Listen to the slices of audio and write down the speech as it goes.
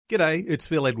G'day, it's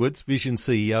Phil Edwards, Vision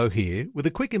CEO here, with a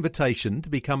quick invitation to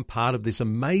become part of this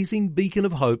amazing beacon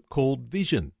of hope called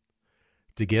Vision.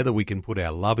 Together we can put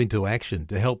our love into action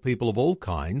to help people of all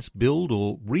kinds build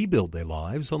or rebuild their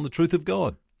lives on the truth of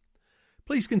God.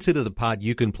 Please consider the part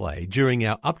you can play during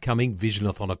our upcoming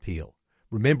Visionathon appeal,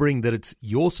 remembering that it's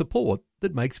your support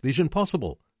that makes Vision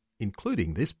possible,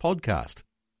 including this podcast.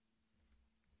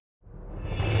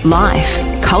 Life,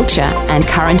 culture and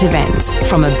current events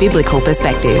from a biblical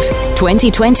perspective.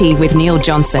 2020 with Neil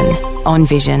Johnson on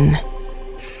Vision.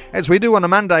 As we do on a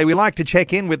Monday, we like to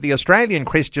check in with the Australian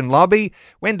Christian Lobby.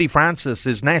 Wendy Francis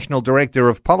is National Director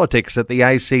of Politics at the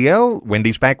ACL.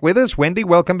 Wendy's back with us. Wendy,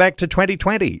 welcome back to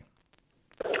 2020.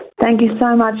 Thank you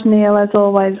so much, Neil. As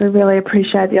always, we really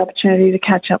appreciate the opportunity to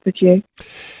catch up with you.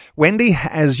 Wendy,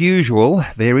 as usual,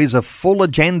 there is a full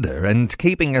agenda, and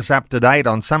keeping us up to date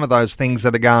on some of those things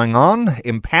that are going on,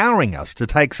 empowering us to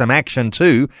take some action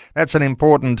too, that's an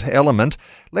important element.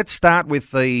 Let's start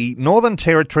with the Northern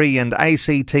Territory and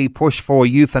ACT push for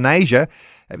euthanasia.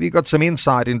 Have you got some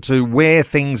insight into where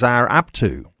things are up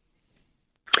to?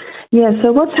 Yeah,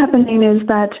 so what's happening is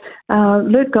that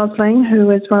Luke Gosling, who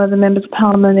is one of the members of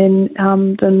parliament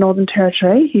in the Northern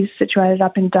Territory, he's situated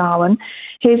up in Darwin,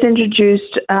 he's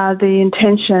introduced the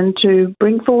intention to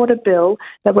bring forward a bill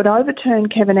that would overturn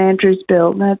Kevin Andrews'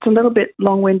 bill. Now, it's a little bit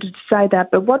long-winded to say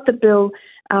that, but what the bill,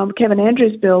 Kevin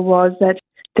Andrews' bill, was that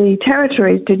the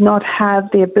territories did not have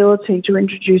the ability to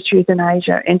introduce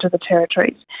euthanasia into the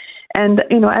territories. And,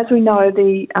 you know, as we know,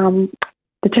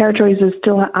 the territories are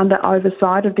still under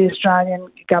oversight of the Australian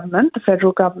government, the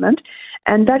federal government,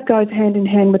 and that goes hand in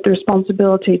hand with the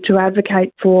responsibility to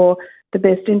advocate for the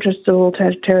best interests of all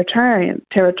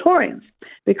Territorians,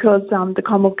 because the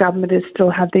Commonwealth government is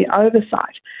still have the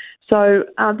oversight. So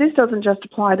this doesn't just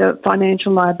apply to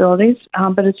financial liabilities,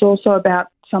 but it's also about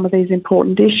some of these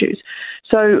important issues.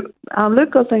 So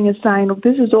Luke Gosling is saying, look,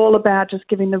 this is all about just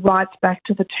giving the rights back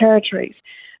to the territories.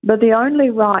 But the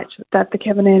only right that the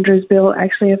Kevin Andrews bill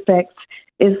actually affects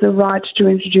is the right to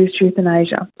introduce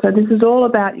euthanasia. So this is all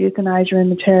about euthanasia in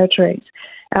the territories.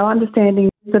 Our understanding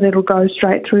is that it'll go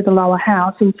straight through the lower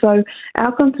house, and so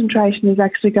our concentration is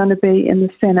actually going to be in the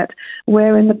Senate,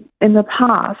 where in the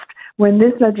past, when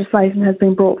this legislation has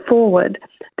been brought forward,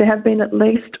 there have been at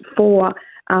least 4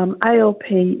 ALP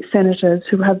senators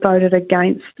who have voted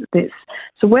against this.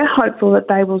 So we're hopeful that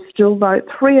they will still vote.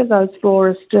 3 of those 4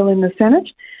 are still in the Senate.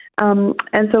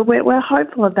 And so we're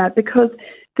hopeful of that, because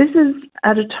this is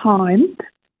at a time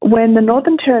when the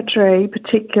Northern Territory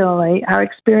particularly are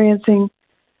experiencing,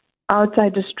 I would say,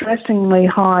 distressingly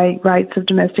high rates of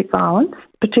domestic violence,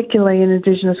 particularly in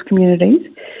Indigenous communities.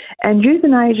 And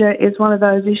euthanasia is one of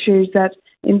those issues that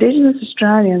Indigenous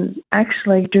Australians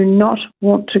actually do not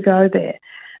want to go there.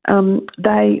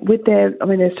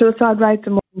 Their suicide rates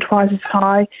are more than twice as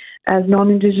high as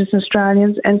non-Indigenous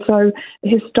Australians, and so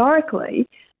historically,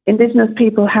 Indigenous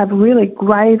people have really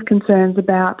grave concerns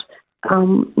about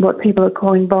what people are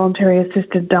calling voluntary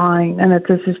assisted dying, and it's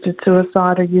assisted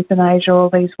suicide or euthanasia,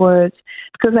 all these words,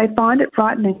 because they find it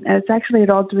frightening, and it's actually at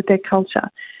odds with their culture.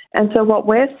 And so what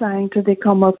we're saying to the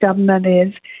Commonwealth Government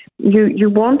is, you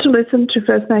want to listen to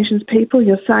First Nations people,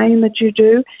 you're saying that you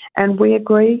do, and we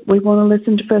agree, we want to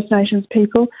listen to First Nations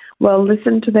people. Well,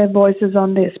 listen to their voices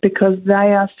on this, because they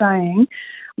are saying,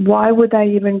 why would they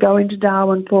even go into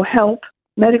Darwin for help,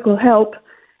 medical help,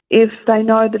 if they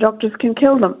know the doctors can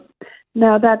kill them?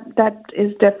 Now, that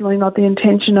is definitely not the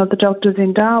intention of the doctors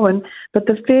in Darwin, but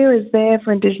the fear is there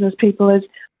for Indigenous people is,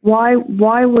 why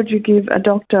would you give a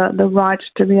doctor the right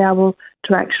to be able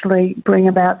to actually bring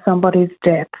about somebody's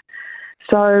death?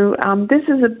 So this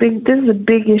is a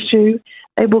big issue.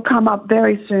 It will come up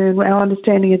very soon. Our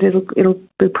understanding is it'll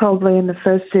be probably in the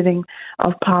first sitting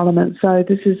of Parliament. So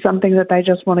this is something that they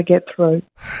just want to get through.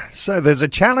 So there's a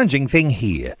challenging thing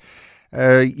here.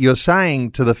 You're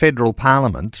saying to the federal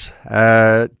parliament,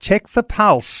 check the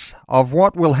pulse of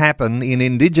what will happen in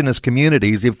Indigenous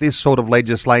communities if this sort of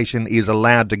legislation is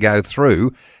allowed to go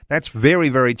through. That's very,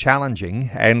 very challenging.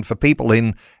 And for people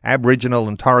in Aboriginal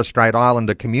and Torres Strait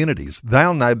Islander communities,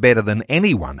 they'll know better than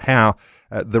anyone how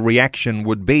the reaction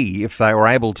would be if they were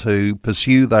able to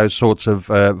pursue those sorts of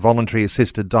voluntary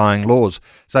assisted dying laws.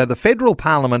 So the federal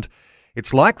parliament,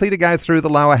 it's likely to go through the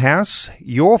lower house.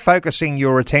 You're focusing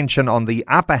your attention on the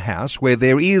upper house, where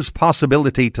there is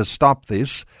possibility to stop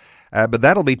this, but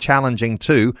that'll be challenging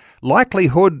too.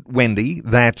 Likelihood, Wendy,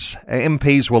 that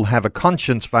MPs will have a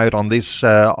conscience vote on this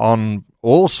on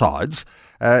all sides.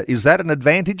 Is that an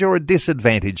advantage or a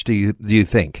disadvantage, do you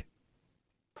think?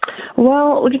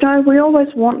 Well, we always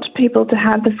want people to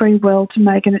have the free will to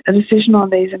make a decision on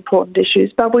these important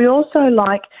issues, but we also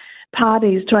like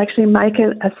parties to actually make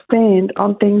a stand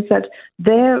on things that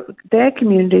their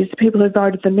communities, the people who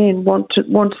voted them in, want to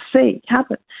see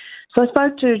happen. So I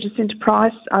spoke to Jacinta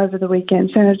Price over the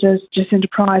weekend, Senator Jacinta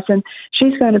Price, and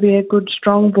she's going to be a good,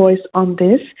 strong voice on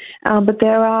this. But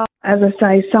there are, as I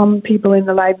say, some people in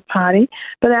the Labor Party.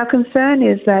 But our concern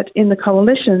is that in the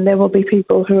coalition there will be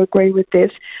people who agree with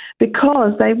this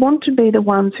because they want to be the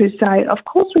ones who say, of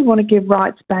course we want to give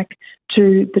rights back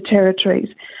to the territories.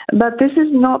 But this is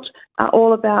not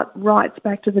all about rights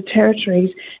back to the territories.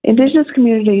 Indigenous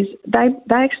communities, they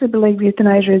actually believe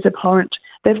euthanasia is abhorrent.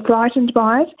 They're frightened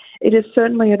by it. It is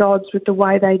certainly at odds with the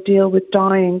way they deal with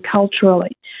dying culturally.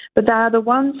 But they are the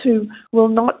ones who will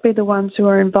not be the ones who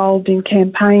are involved in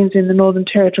campaigns in the Northern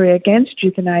Territory against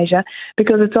euthanasia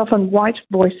because it's often white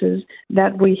voices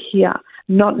that we hear,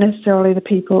 not necessarily the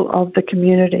people of the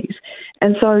communities.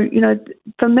 And so,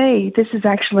 for me, this is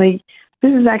actually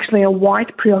a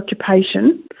white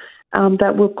preoccupation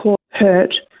that will cause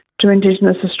hurt to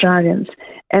Indigenous Australians.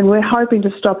 And we're hoping to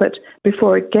stop it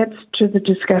before it gets to the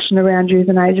discussion around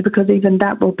euthanasia because even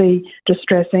that will be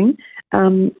distressing.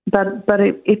 But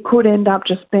it could end up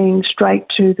just being straight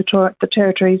to the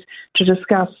territories to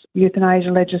discuss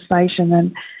euthanasia legislation.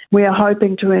 And we are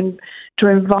hoping to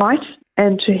invite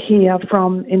and to hear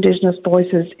from Indigenous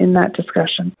voices in that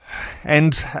discussion.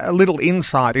 And a little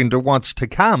insight into what's to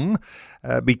come,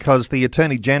 because the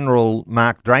Attorney-General,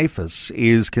 Mark Dreyfus,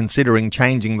 is considering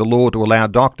changing the law to allow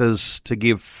doctors to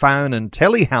give phone and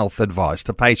telehealth advice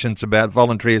to patients about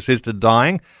voluntary assisted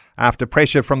dying after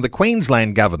pressure from the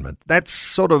Queensland government. That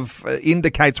sort of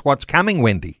indicates what's coming,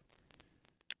 Wendy.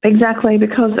 Exactly,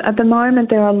 because at the moment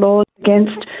there are laws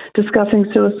against discussing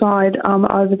suicide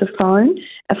over the phone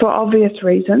for obvious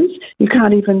reasons. You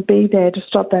can't even be there to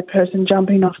stop that person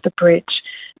jumping off the bridge.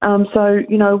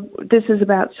 This is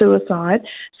about suicide.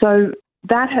 So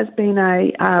that has been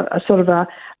a sort of a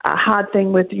hard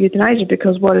thing with euthanasia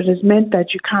because what it has meant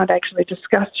that you can't actually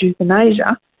discuss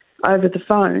euthanasia over the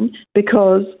phone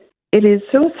because it is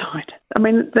suicide. I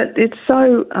mean, that it's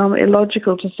so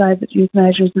illogical to say that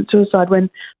euthanasia isn't suicide when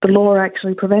the law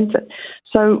actually prevents it.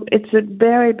 So it's a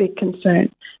very big concern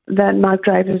that Mark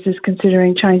Dreyfus is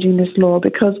considering changing this law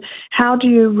because how do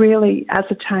you really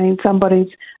ascertain somebody's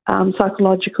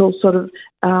psychological sort of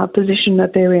position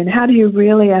that they're in? How do you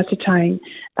really ascertain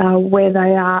where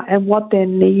they are and what their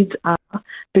needs are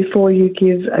before you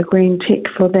give a green tick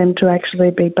for them to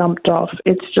actually be bumped off?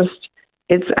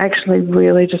 It's actually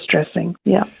really distressing.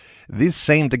 Yeah. This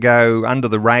seemed to go under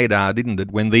the radar, didn't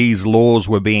it, when these laws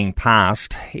were being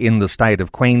passed in the state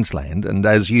of Queensland? And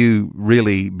as you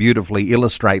really beautifully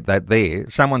illustrate that there,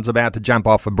 someone's about to jump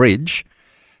off a bridge.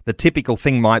 The typical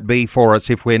thing might be for us,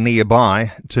 if we're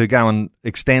nearby, to go and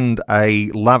extend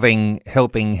a loving,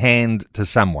 helping hand to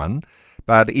someone.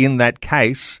 But in that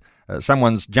case,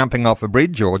 someone's jumping off a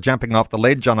bridge or jumping off the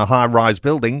ledge on a high-rise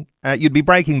building, you'd be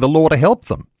breaking the law to help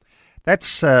them.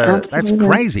 That's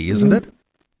crazy, isn't it?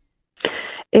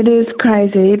 It is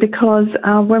crazy because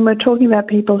when we're talking about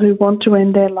people who want to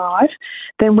end their life,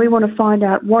 then we want to find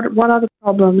out what are the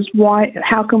problems,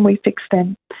 how can we fix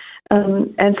them?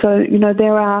 And so,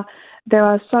 there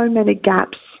are so many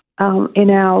gaps in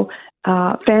our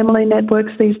family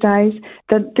networks these days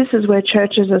that this is where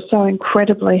churches are so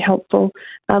incredibly helpful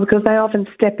because they often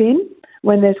step in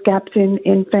when there's gaps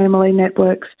in family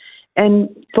networks. And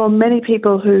for many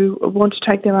people who want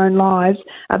to take their own lives,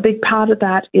 a big part of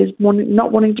that is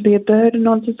not wanting to be a burden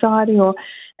on society.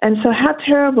 And so how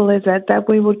terrible is it that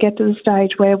we would get to the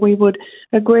stage where we would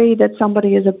agree that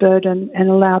somebody is a burden and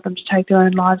allow them to take their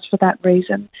own lives for that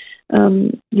reason?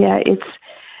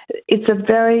 It's a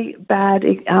very bad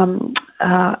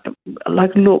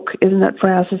look, isn't it,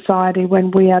 for our society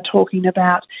when we are talking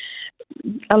about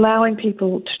allowing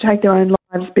people to take their own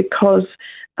lives because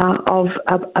of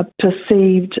a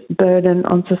perceived burden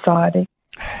on society.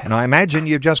 And I imagine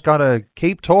you've just got to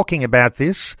keep talking about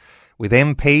this with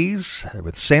MPs,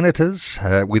 with senators,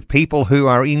 with people who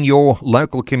are in your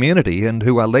local community and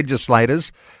who are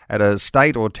legislators at a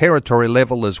state or territory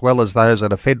level as well as those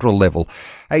at a federal level.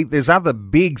 Hey, there's other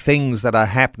big things that are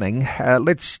happening.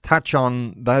 Let's touch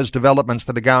on those developments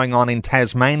that are going on in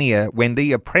Tasmania,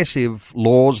 Wendy, oppressive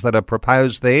laws that are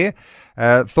proposed there.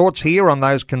 Thoughts here on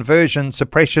those conversion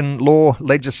suppression law,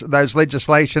 those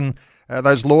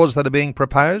laws that are being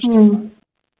proposed?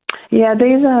 Yeah,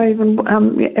 these are even,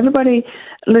 everybody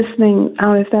listening,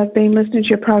 if they've been listening to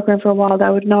your program for a while, they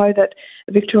would know that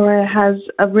Victoria has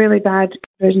a really bad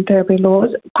conversion therapy laws.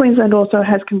 Queensland also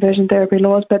has conversion therapy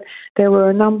laws, but there were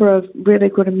a number of really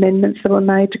good amendments that were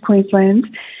made to Queensland.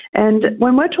 And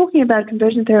when we're talking about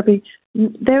conversion therapy,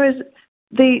 there is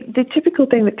the typical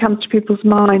thing that comes to people's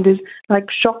mind is like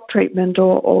shock treatment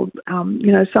or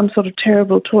some sort of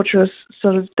terrible, torturous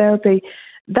sort of therapy.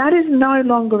 That is no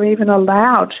longer even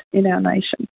allowed in our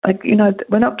nation.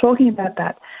 We're not talking about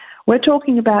that. We're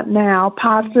talking about now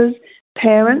pastors,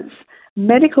 parents,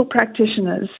 medical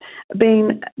practitioners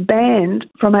being banned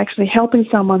from actually helping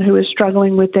someone who is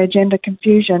struggling with their gender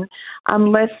confusion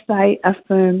unless they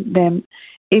affirm them.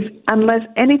 Unless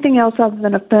anything else other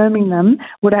than affirming them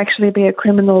would actually be a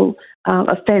criminal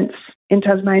offence in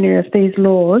Tasmania if these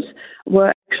laws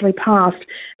were actually passed.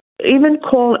 Even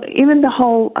the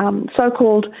whole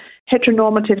so-called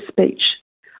heteronormative speech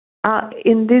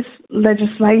in this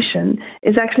legislation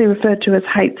is actually referred to as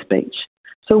hate speech.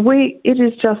 So it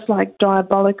is just like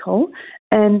diabolical.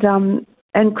 And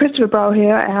Christopher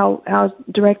Brohier, our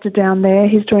director down there,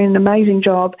 he's doing an amazing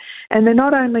job. And they're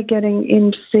not only getting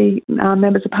in to see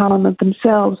members of parliament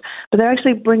themselves, but they're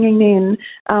actually bringing in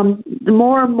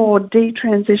more and more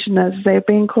detransitioners. They're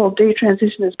being called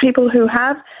detransitioners, people who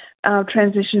have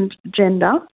transitioned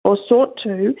gender or sought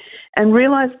to and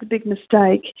realised the big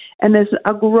mistake. And there's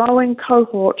a growing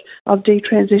cohort of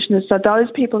detransitioners. So those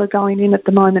people are going in at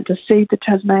the moment to see the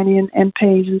Tasmanian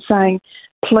MPs and saying,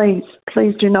 please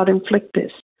do not inflict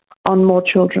this on more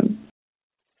children.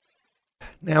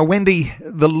 Now, Wendy,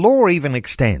 the law even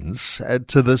extends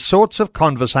to the sorts of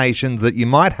conversations that you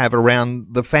might have around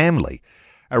the family,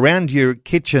 around your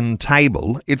kitchen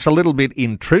table. It's a little bit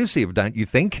intrusive, don't you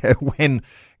think, when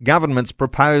governments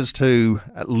propose to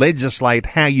legislate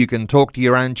how you can talk to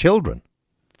your own children?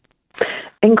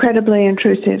 Incredibly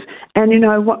intrusive. And,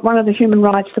 one of the human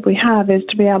rights that we have is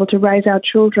to be able to raise our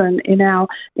children in our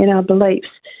beliefs.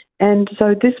 And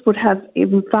so this would have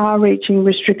even far-reaching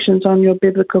restrictions on your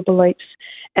biblical beliefs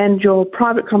and your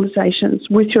private conversations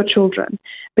with your children.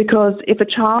 Because if a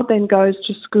child then goes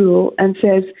to school and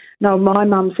says, no, my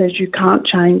mum says you can't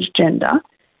change gender,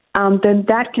 then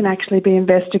that can actually be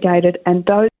investigated, and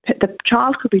the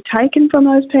child could be taken from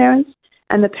those parents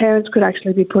and the parents could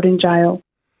actually be put in jail.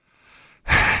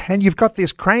 And you've got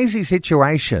this crazy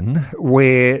situation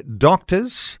where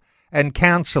doctors and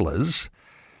counsellors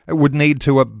would need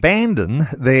to abandon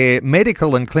their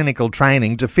medical and clinical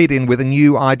training to fit in with a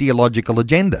new ideological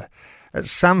agenda.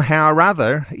 Somehow or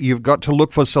other, you've got to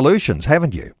look for solutions,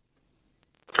 haven't you?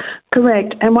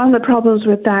 Correct. And one of the problems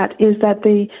with that is that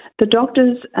the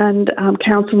doctors and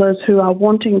counsellors who are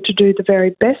wanting to do the very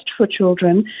best for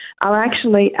children are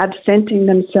actually absenting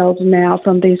themselves now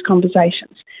from these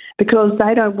conversations because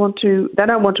they don't want to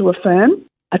affirm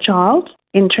a child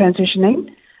in transitioning,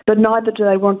 but neither do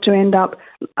they want to end up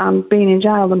being in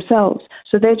jail themselves.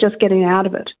 So they're just getting out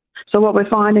of it. So what we're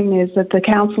finding is that the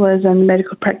counsellors and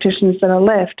medical practitioners that are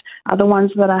left are the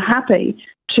ones that are happy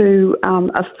to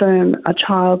affirm a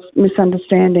child's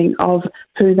misunderstanding of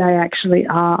who they actually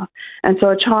are. And so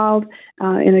a child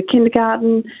in a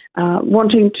kindergarten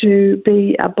wanting to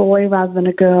be a boy rather than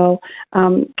a girl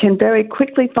can very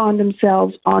quickly find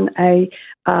themselves on a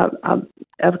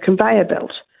conveyor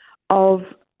belt of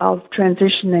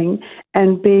transitioning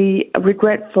and be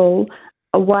regretful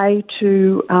away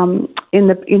to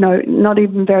not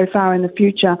even very far in the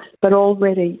future, but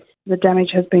already the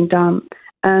damage has been done.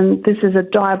 And this is a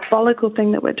diabolical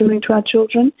thing that we're doing to our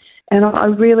children. And I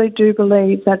really do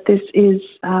believe that this is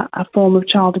a form of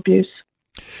child abuse.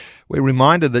 We're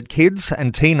reminded that kids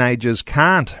and teenagers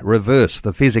can't reverse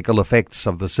the physical effects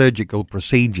of the surgical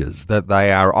procedures that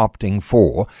they are opting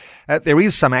for. There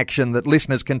is some action that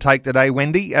listeners can take today,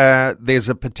 Wendy. There's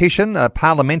a petition, a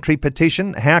parliamentary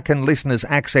petition. How can listeners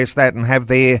access that and have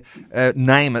their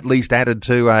name at least added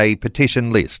to a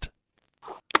petition list?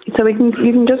 So you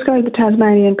can just go to the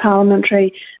Tasmanian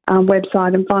Parliamentary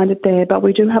website and find it there, but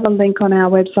we do have a link on our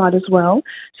website as well,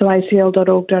 so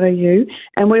acl.org.au,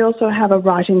 and we also have a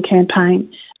write-in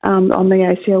campaign on the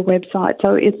ACL website.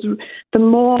 So it's the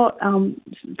more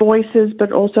voices,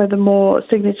 but also the more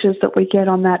signatures that we get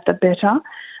on that, the better.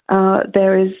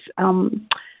 There is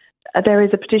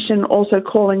a petition also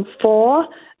calling for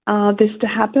this to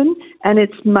happen, and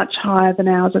it's much higher than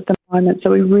ours at the moment. So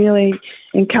we really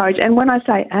encourage, and when I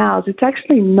say ours, it's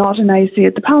actually not an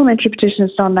ACL. The parliamentary petition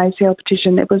is not an ACL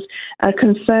petition. It was a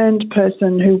concerned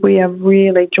person who we have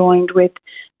really joined with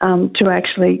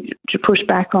to push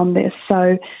back on this.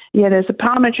 So, yeah, there's a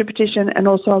parliamentary petition and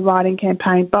also a writing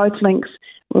campaign. Both links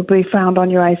will be found on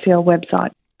your ACL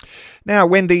website. Now,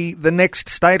 Wendy, the next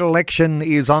state election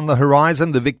is on the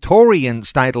horizon, the Victorian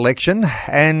state election,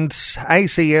 and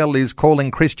ACL is calling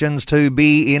Christians to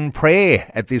be in prayer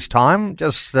at this time,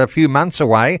 just a few months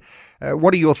away.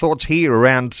 What are your thoughts here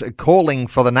around calling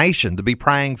for the nation to be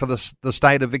praying for the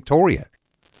state of Victoria?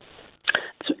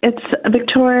 It's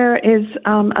Victoria is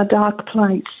a dark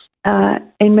place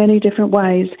in many different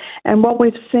ways, and what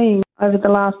we've seen over the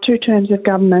last 2 terms of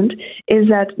government is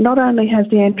that not only has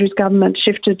the Andrews government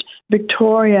shifted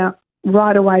Victoria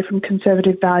right away from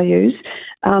conservative values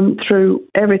through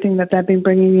everything that they've been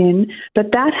bringing in,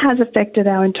 but that has affected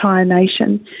our entire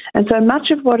nation. And so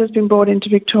much of what has been brought into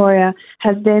Victoria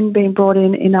has then been brought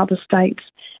in other states.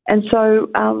 And so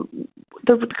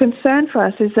the concern for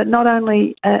us is that not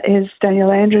only is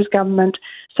Daniel Andrews' government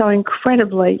so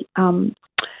incredibly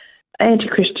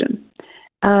anti-Christian,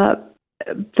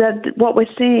 that what we're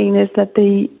seeing is that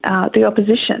the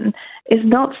opposition is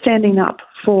not standing up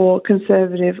for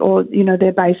conservative or,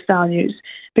 their base values,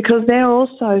 because they're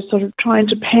also sort of trying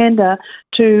to pander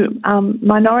to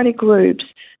minority groups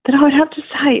that I would have to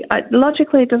say,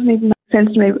 logically it doesn't even make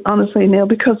sense to me, honestly, Neil,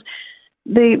 because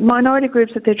the minority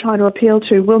groups that they're trying to appeal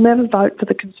to will never vote for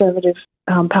the conservative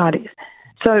parties.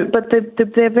 So, but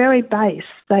their very base,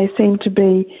 they seem to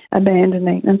be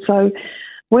abandoning. And so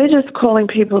we're just calling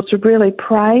people to really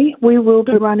pray. We will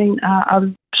be running a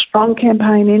strong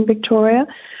campaign in Victoria.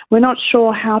 We're not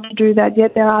sure how to do that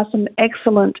yet. There are some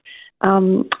excellent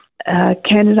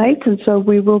candidates, and so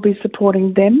we will be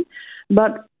supporting them.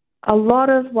 But a lot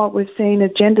of what we've seen,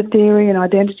 gender theory and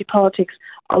identity politics,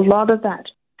 a lot of that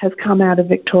has come out of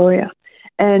Victoria.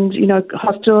 And,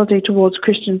 hostility towards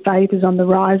Christian faith is on the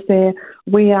rise there.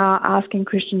 We are asking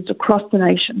Christians across the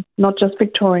nation, not just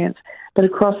Victorians, but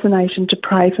across the nation, to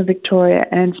pray for Victoria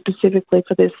and specifically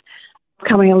for this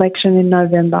coming election in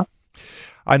November.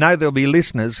 I know there'll be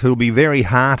listeners who'll be very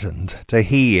heartened to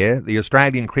hear the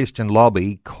Australian Christian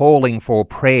Lobby calling for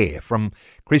prayer from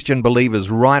Christian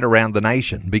believers right around the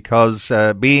nation, because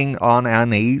being on our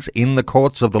knees in the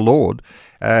courts of the Lord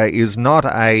is not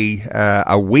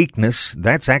a weakness.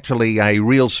 That's actually a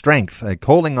real strength,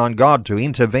 calling on God to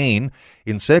intervene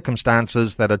in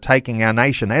circumstances that are taking our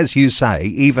nation, as you say,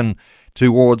 even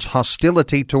towards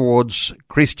hostility towards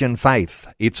Christian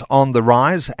faith. It's on the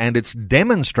rise, and it's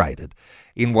demonstrated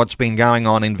in what's been going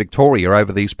on in Victoria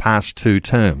over these past 2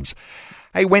 terms.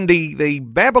 Hey, Wendy, the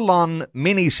Babylon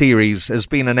mini-series has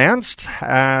been announced.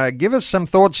 Give us some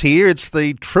thoughts here. It's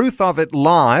the Truth of It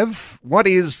Live. What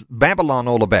is Babylon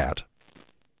all about?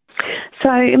 So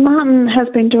Martin has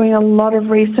been doing a lot of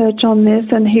research on this,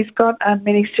 and he's got a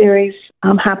mini-series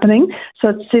happening. So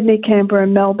it's Sydney, Canberra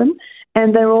and Melbourne,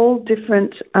 and they're all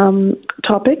different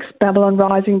topics: Babylon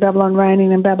Rising, Babylon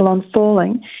Reigning and Babylon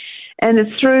Falling. And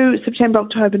it's through September,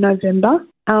 October, November.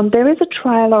 There is a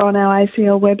trailer on our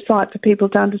ACL website for people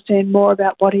to understand more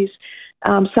about what he's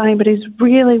saying, but he's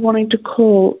really wanting to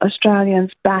call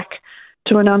Australians back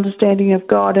to an understanding of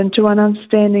God and to an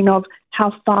understanding of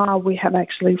how far we have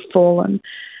actually fallen.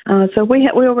 So we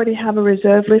already have a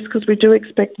reserve list, because we do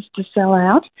expect this to sell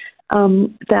out.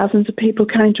 Thousands of people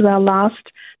came to our last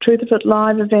Truth of It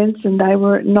Live events, and they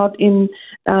were not in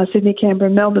Sydney, Canberra,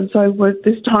 Melbourne. So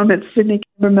this time it's Sydney,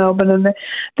 Canberra, Melbourne, and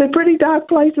they're pretty dark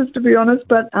places, to be honest,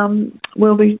 but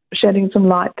we'll be shedding some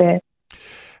light there.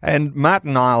 And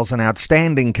Martin Iles, an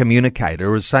outstanding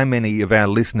communicator, as so many of our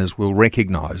listeners will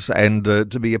recognise, and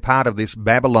to be a part of this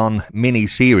Babylon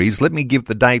mini-series, let me give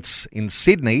the dates. In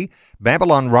Sydney,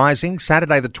 Babylon Rising,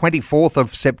 Saturday the 24th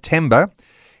of September.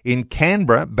 In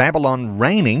Canberra, Babylon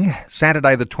Reigning,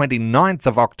 Saturday the 29th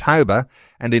of October.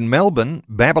 And in Melbourne,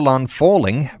 Babylon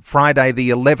Falling, Friday the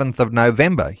 11th of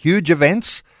November. Huge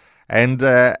events. And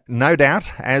no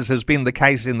doubt, as has been the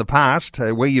case in the past,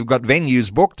 where you've got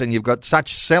venues booked and you've got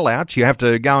such sellouts, you have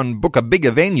to go and book a bigger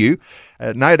venue.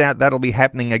 No doubt that'll be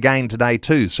happening again today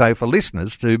too. So for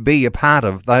listeners to be a part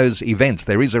of those events,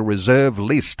 there is a reserve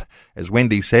list. As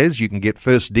Wendy says, you can get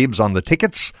first dibs on the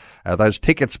tickets. Those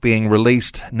tickets being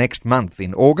released next month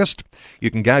in August.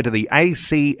 You can go to the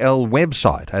ACL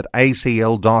website at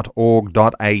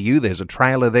acl.org.au. There's a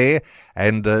trailer there.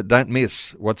 And don't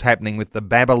miss what's happening with the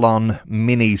Babylon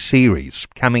mini-series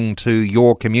coming to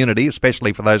your community,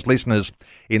 especially for those listeners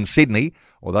in Sydney,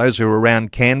 or those who are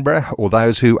around Canberra, or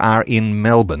those who are in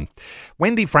Melbourne.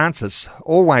 Wendy Francis,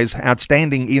 always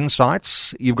outstanding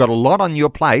insights. You've got a lot on your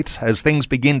plate as things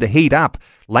begin to heat up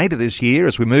later this year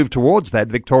as we move towards that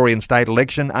Victorian state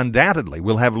election. Undoubtedly,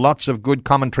 we'll have lots of good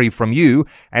commentary from you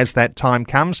as that time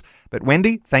comes. But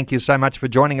Wendy, thank you so much for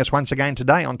joining us once again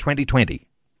today on 2020.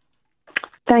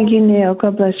 Thank you, Neil.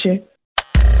 God bless you.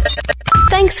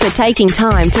 Thanks for taking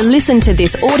time to listen to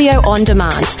this audio on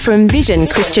demand from Vision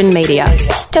Christian Media.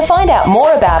 To find out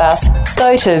more about us,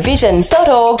 go to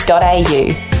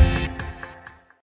vision.org.au.